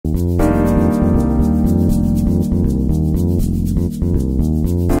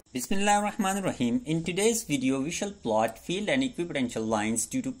Bismillahirrahmanirrahim. In today's video, we shall plot field and equipotential lines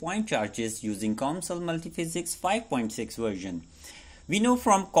due to point charges using COMSOL Multiphysics 5.6 version. We know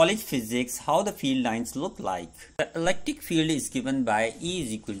from college physics how the field lines look like. The electric field is given by E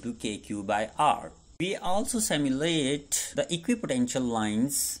is equal to KQ by R. We also simulate the equipotential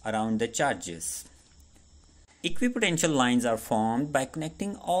lines around the charges. Equipotential lines are formed by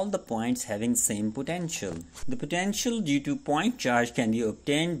connecting all the points having same potential. The potential due to point charge can be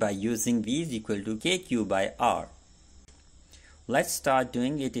obtained by using V is equal to KQ by R. Let's start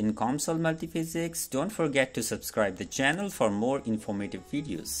doing it in COMSOL Multiphysics. Don't forget to subscribe the channel for more informative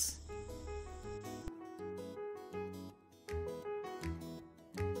videos.